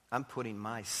 I'm putting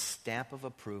my stamp of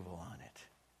approval on it.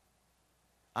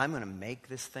 I'm going to make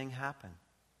this thing happen.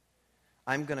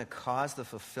 I'm going to cause the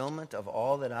fulfillment of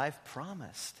all that I've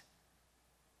promised.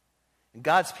 And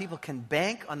God's people can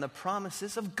bank on the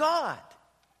promises of God.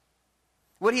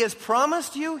 What he has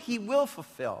promised you, he will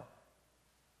fulfill.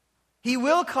 He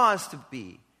will cause to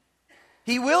be.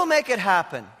 He will make it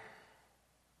happen.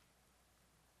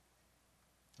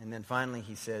 And then finally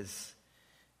he says,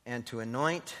 and to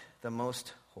anoint the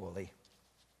most holy.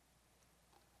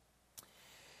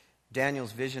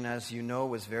 Daniel's vision, as you know,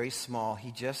 was very small.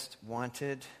 He just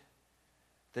wanted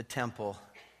the temple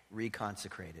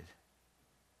reconsecrated.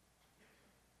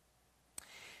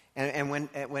 And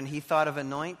when he thought of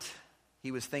anoint,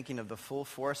 he was thinking of the full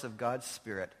force of God's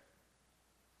Spirit.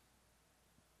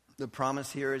 The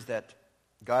promise here is that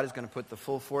God is going to put the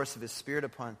full force of his Spirit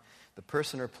upon the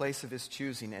person or place of his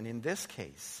choosing. And in this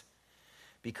case,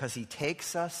 because he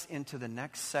takes us into the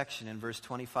next section in verse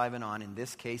 25 and on, in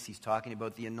this case he's talking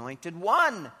about the anointed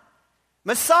one,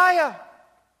 Messiah.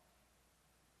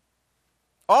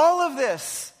 All of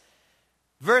this,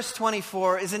 verse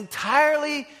 24, is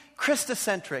entirely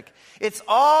Christocentric. It's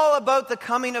all about the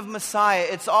coming of Messiah.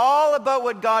 It's all about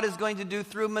what God is going to do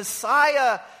through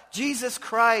Messiah, Jesus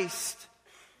Christ.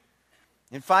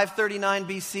 In 539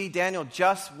 BC, Daniel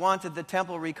just wanted the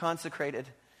temple reconsecrated.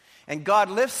 And God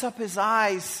lifts up his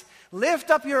eyes. Lift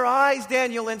up your eyes,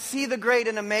 Daniel, and see the great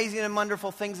and amazing and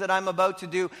wonderful things that I'm about to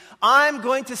do. I'm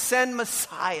going to send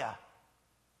Messiah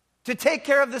to take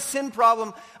care of the sin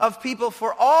problem of people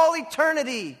for all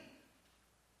eternity.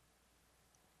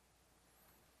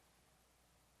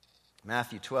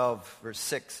 Matthew 12, verse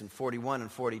 6 and 41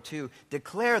 and 42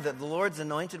 declare that the Lord's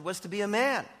anointed was to be a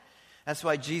man. That's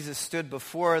why Jesus stood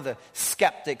before the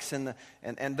skeptics and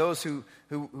those who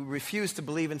refused to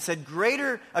believe and said,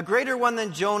 a greater one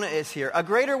than Jonah is here. A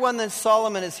greater one than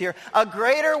Solomon is here. A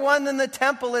greater one than the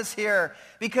temple is here.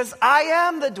 Because I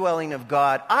am the dwelling of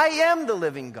God. I am the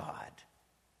living God.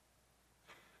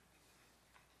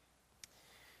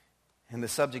 And the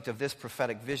subject of this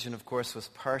prophetic vision, of course, was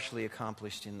partially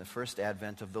accomplished in the first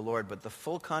advent of the Lord, but the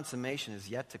full consummation is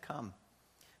yet to come.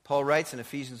 Paul writes in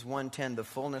Ephesians 1:10,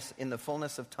 in the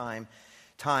fullness of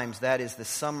times, that is the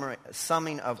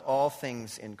summing of all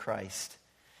things in Christ.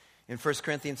 In 1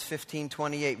 Corinthians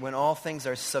 15:28, when all things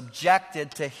are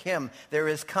subjected to him, there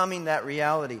is coming that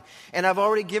reality. And I've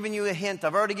already given you a hint,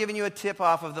 I've already given you a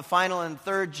tip-off of the final and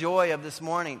third joy of this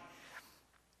morning.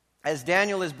 As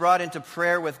Daniel is brought into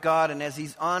prayer with God and as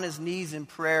he's on his knees in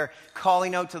prayer,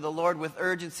 calling out to the Lord with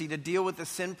urgency to deal with the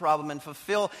sin problem and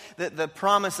fulfill the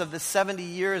promise of the 70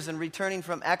 years and returning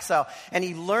from exile. And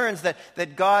he learns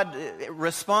that God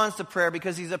responds to prayer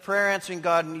because he's a prayer answering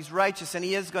God and he's righteous and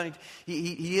he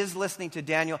is listening to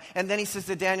Daniel. And then he says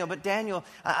to Daniel, but Daniel,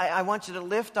 I want you to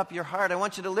lift up your heart. I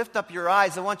want you to lift up your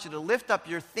eyes. I want you to lift up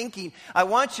your thinking. I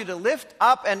want you to lift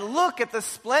up and look at the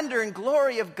splendor and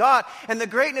glory of God and the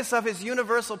greatness of his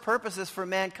universal purposes for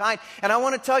mankind. And I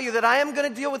want to tell you that I am going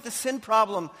to deal with the sin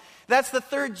problem. That's the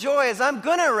third joy, is I'm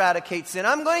going to eradicate sin.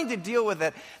 I'm going to deal with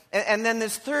it. And then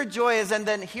this third joy is, and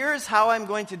then here's how I'm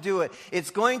going to do it.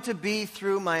 It's going to be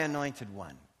through my anointed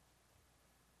one.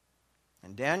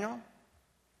 And Daniel,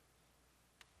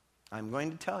 I'm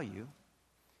going to tell you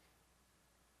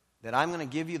that I'm going to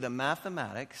give you the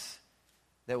mathematics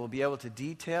that will be able to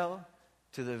detail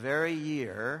to the very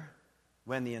year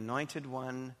when the anointed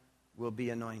one will be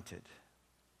anointed.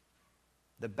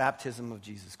 The baptism of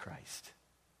Jesus Christ.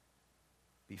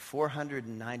 Be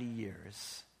 490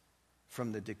 years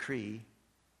from the decree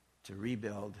to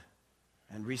rebuild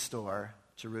and restore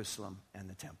Jerusalem and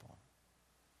the temple.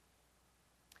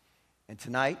 And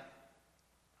tonight,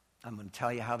 I'm going to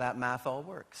tell you how that math all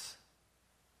works.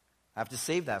 I have to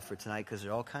save that for tonight because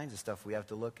there are all kinds of stuff we have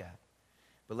to look at.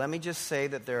 But let me just say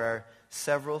that there are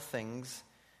several things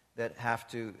that have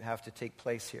to take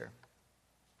place here.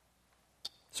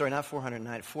 Sorry, not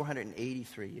 409,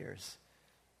 483 years.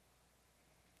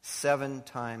 7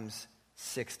 times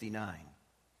 69.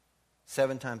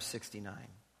 7 times 69.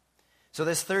 So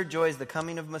this third joy is the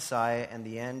coming of Messiah, and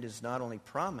the end is not only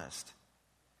promised,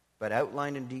 but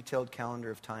outlined in detailed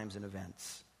calendar of times and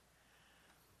events.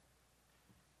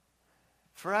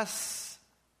 For us,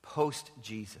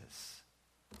 post-Jesus,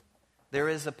 there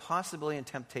is a possibility and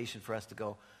temptation for us to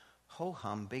go,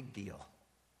 ho-hum, big deal.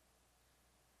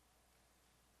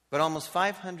 But almost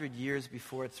 500 years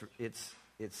before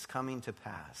it's coming to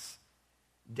pass,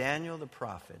 Daniel the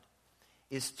prophet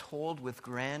is told with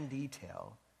grand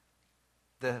detail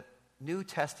the New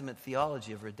Testament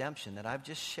theology of redemption that I've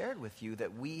just shared with you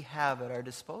that we have at our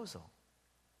disposal.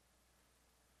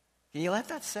 Can you let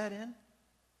that set in?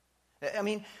 I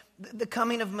mean, the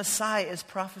coming of Messiah is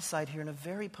prophesied here in a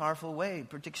very powerful way.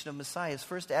 Prediction of Messiah, his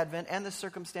first advent, and the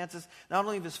circumstances, not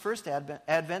only of his first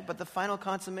advent, but the final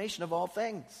consummation of all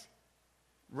things.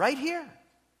 Right here.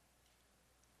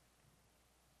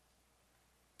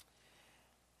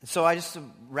 And so I just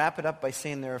wrap it up by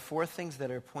saying there are 4 things that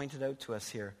are pointed out to us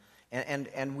here.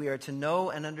 And we are to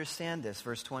know and understand this.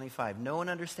 Verse 25. Know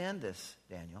and understand this,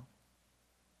 Daniel.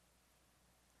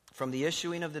 From the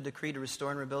issuing of the decree to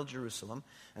restore and rebuild Jerusalem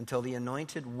until the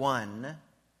anointed one,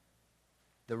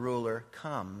 the ruler,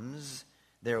 comes,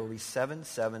 there will be 7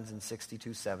 sevens and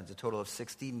 62 sevens, a total of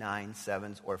 69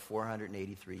 sevens or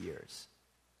 483 years.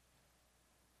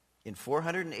 In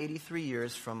 483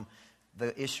 years from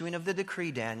the issuing of the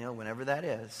decree, Daniel, whenever that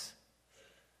is,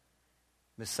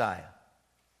 Messiah.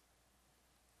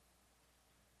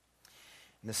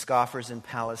 And the scoffers in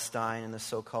Palestine and the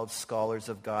so-called scholars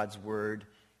of God's word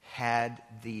had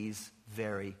these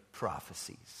very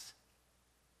prophecies.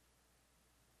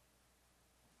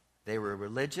 They were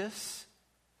religious,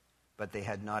 but they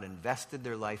had not invested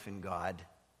their life in God,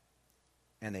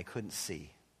 and they couldn't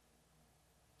see.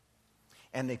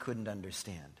 And they couldn't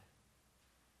understand.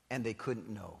 And they couldn't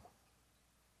know.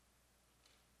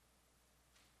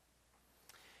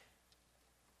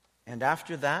 And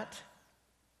after that,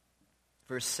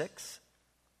 verse 6,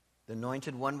 the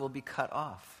anointed one will be cut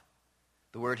off.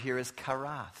 The word here is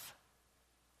karath,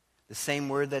 the same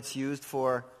word that's used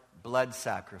for blood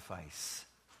sacrifice.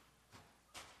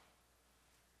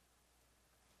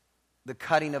 The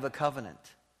cutting of a covenant.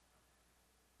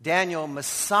 Daniel,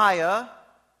 Messiah,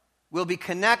 will be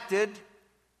connected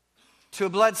to a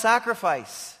blood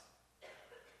sacrifice.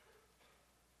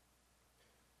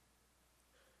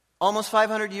 Almost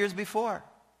 500 years before.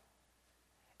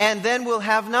 And then we'll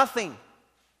have nothing.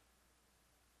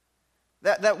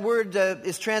 That word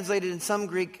is translated in some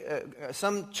Greek,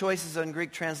 some choices in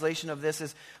Greek translation of this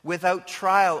is without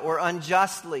trial or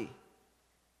unjustly.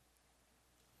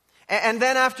 And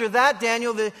then after that,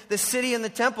 Daniel, the city and the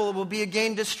temple will be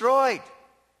again destroyed.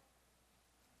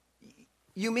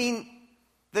 You mean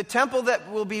the temple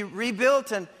that will be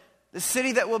rebuilt and the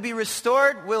city that will be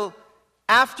restored will,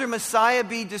 after Messiah,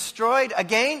 be destroyed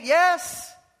again?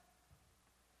 Yes.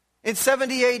 In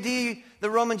 70 AD, the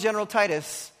Roman general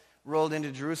Titus rolled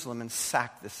into Jerusalem and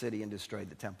sacked the city and destroyed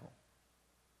the temple.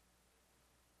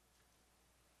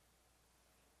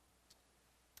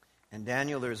 And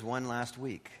Daniel, there's one last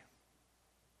week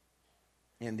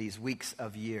in these weeks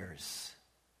of years.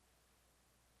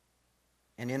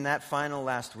 And in that final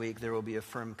last week, there will be a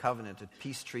firm covenant, a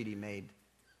peace treaty made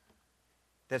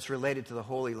that's related to the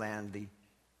Holy Land, the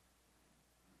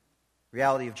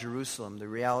reality of Jerusalem, the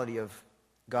reality of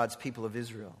God's people of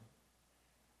Israel.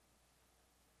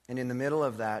 And in the middle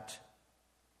of that,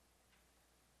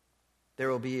 there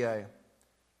will be a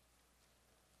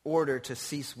order to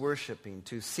cease worshiping,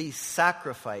 to cease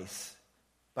sacrifice.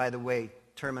 By the way,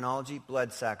 terminology,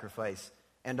 blood sacrifice,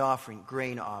 and offering,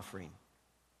 grain offering.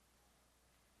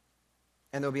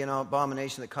 And there will be an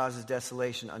abomination that causes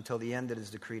desolation until the end that is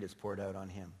decreed is poured out on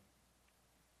him.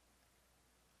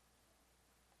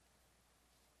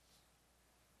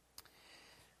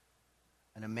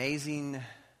 An amazing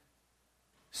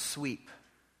sweep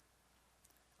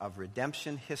of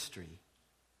redemption history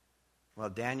while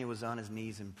Daniel was on his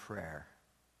knees in prayer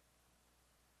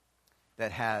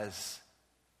that has,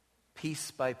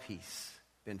 piece by piece,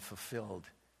 been fulfilled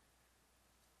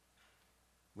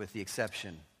with the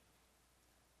exception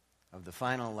of the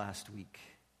final last week.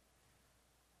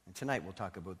 And tonight we'll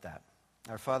talk about that.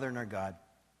 Our Father and our God,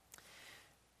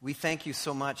 we thank you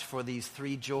so much for these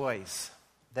 3 joys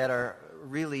that are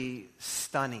really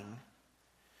stunning.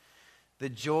 The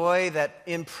joy that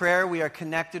in prayer we are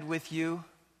connected with you.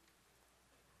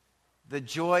 The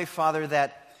joy, Father,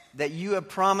 that you have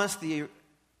promised the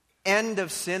end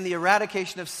of sin, the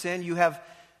eradication of sin. You have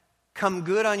come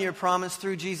good on your promise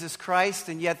through Jesus Christ,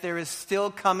 and yet there is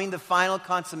still coming the final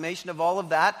consummation of all of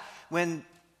that when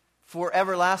for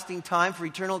everlasting time, for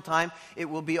eternal time, it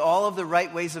will be all of the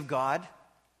right ways of God.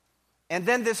 And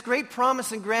then this great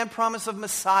promise and grand promise of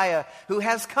Messiah who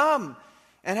has come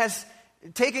and has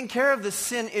taken care of the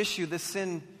sin issue, the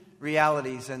sin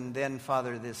realities, and then,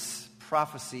 Father, this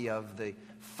prophecy of the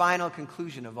final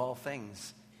conclusion of all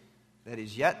things that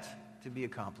is yet to be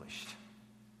accomplished.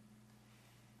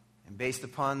 And based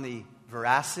upon the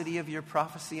veracity of your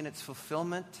prophecy and its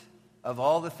fulfillment. Of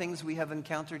all the things we have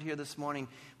encountered here this morning,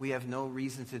 we have no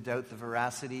reason to doubt the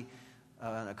veracity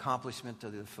and accomplishment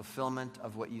of the fulfillment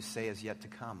of what you say is yet to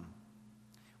come.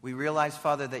 We realize,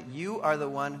 Father, that you are the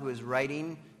one who is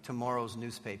writing tomorrow's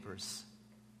newspapers.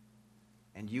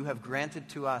 And you have granted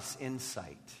to us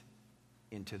insight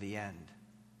into the end.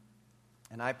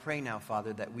 And I pray now,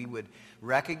 Father, that we would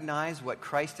recognize what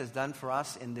Christ has done for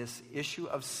us in this issue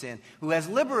of sin, who has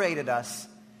liberated us.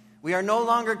 We are no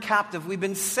longer captive. We've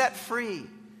been set free.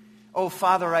 Oh,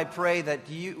 Father, I pray that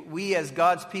we as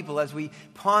God's people, as we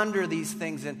ponder these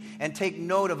things and take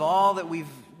note of all that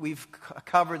we've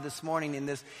covered this morning in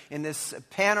this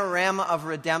panorama of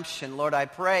redemption, Lord, I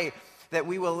pray that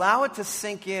we will allow it to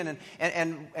sink in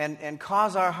and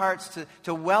cause our hearts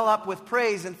to well up with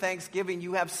praise and thanksgiving.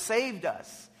 You have saved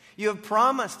us. You have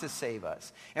promised to save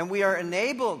us. And we are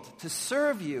enabled to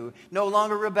serve you, no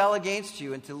longer rebel against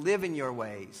you, and to live in your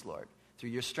ways, Lord, through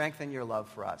your strength and your love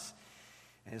for us.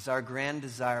 And it's our grand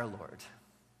desire, Lord,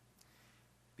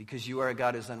 because you are a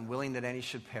God who is unwilling that any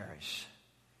should perish,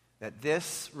 that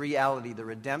this reality, the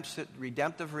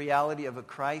redemptive reality of a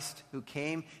Christ who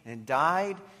came and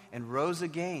died and rose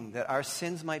again, that our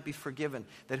sins might be forgiven,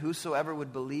 that whosoever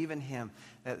would believe in him,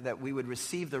 that we would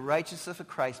receive the righteousness of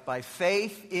Christ by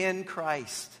faith in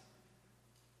Christ,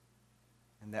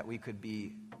 and that we could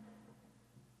be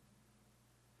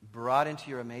brought into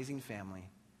your amazing family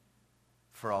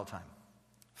for all time,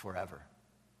 forever.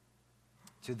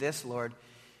 To this, Lord,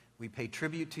 we pay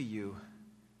tribute to you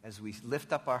as we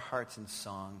lift up our hearts in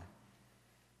song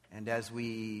and as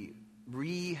we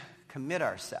recommit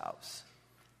ourselves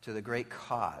to the great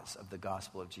cause of the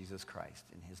gospel of Jesus Christ.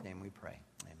 In his name we pray.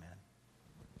 Amen.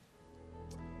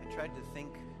 I tried to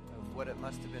think of what it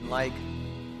must have been like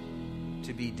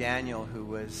to be Daniel, who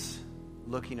was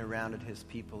looking around at his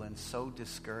people and so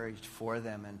discouraged for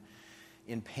them and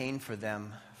in pain for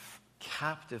them,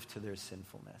 captive to their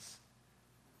sinfulness,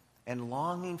 and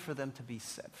longing for them to be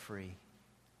set free.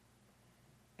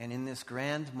 And in this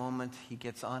grand moment, he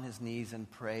gets on his knees and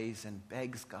prays and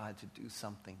begs God to do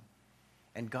something.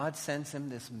 And God sends him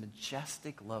this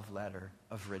majestic love letter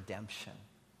of redemption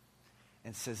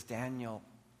and says, Daniel,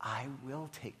 I will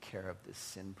take care of this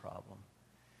sin problem.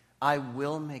 I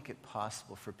will make it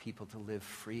possible for people to live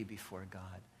free before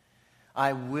God.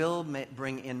 I will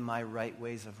bring in my right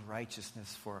ways of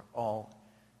righteousness for all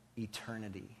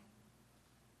eternity.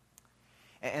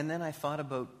 And then I thought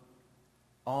about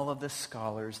all of the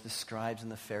scholars, the scribes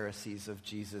and the Pharisees of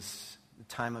Jesus, the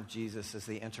time of Jesus, as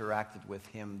they interacted with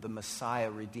him, the Messiah,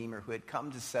 Redeemer, who had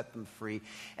come to set them free.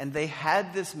 And they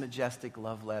had this majestic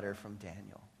love letter from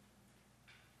Daniel.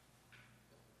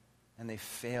 And they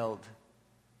failed.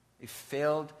 They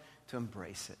failed to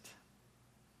embrace it.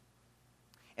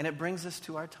 And it brings us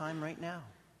to our time right now.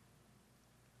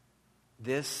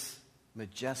 This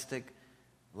majestic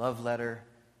love letter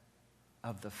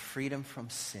of the freedom from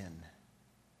sin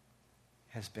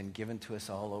has been given to us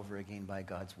all over again by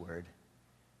God's word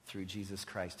through Jesus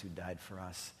Christ, who died for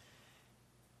us.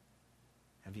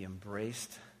 Have you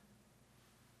embraced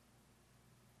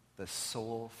the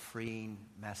soul-freeing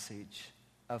message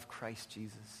of Christ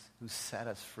Jesus, who set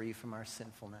us free from our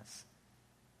sinfulness,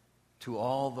 to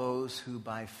all those who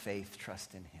by faith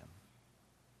trust in him?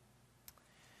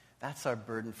 That's our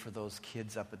burden for those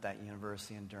kids up at that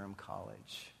university in Durham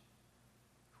College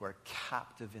who are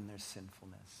captive in their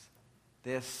sinfulness.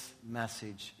 This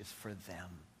message is for them.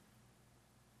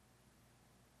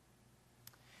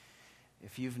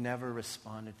 If you've never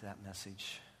responded to that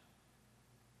message,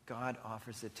 God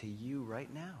offers it to you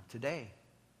right now, today.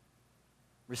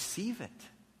 Receive it.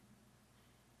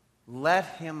 Let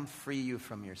him free you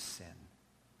from your sin,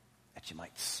 that you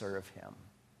might serve him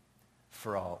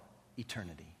for all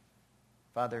eternity.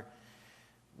 Father,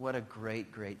 what a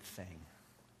great, great thing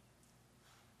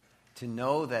to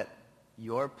know that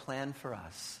your plan for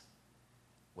us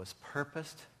was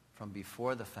purposed from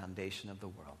before the foundation of the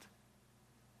world.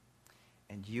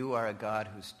 And you are a God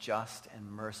who's just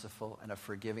and merciful and a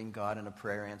forgiving God and a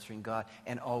prayer-answering God,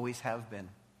 and always have been.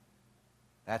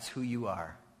 That's who you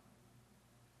are.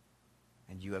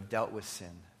 And you have dealt with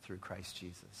sin through Christ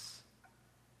Jesus.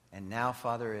 And now,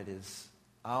 Father, it is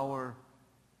our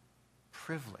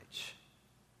privilege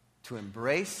to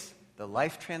embrace the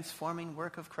life-transforming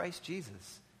work of Christ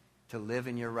Jesus, to live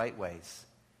in your right ways.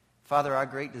 Father, our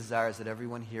great desire is that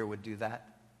everyone here would do that,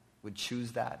 would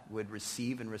choose that, would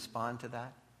receive and respond to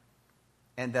that.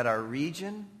 And that our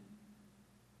region,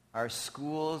 our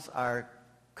schools, our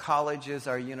colleges,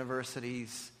 our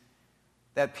universities,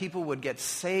 that people would get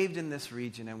saved in this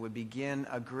region and would begin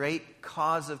a great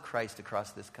cause of Christ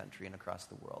across this country and across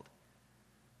the world.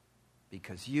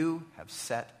 because you have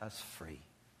set us free.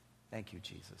 Thank you,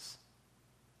 Jesus.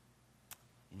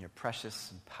 In your precious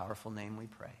and powerful name we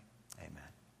pray.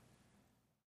 Amen.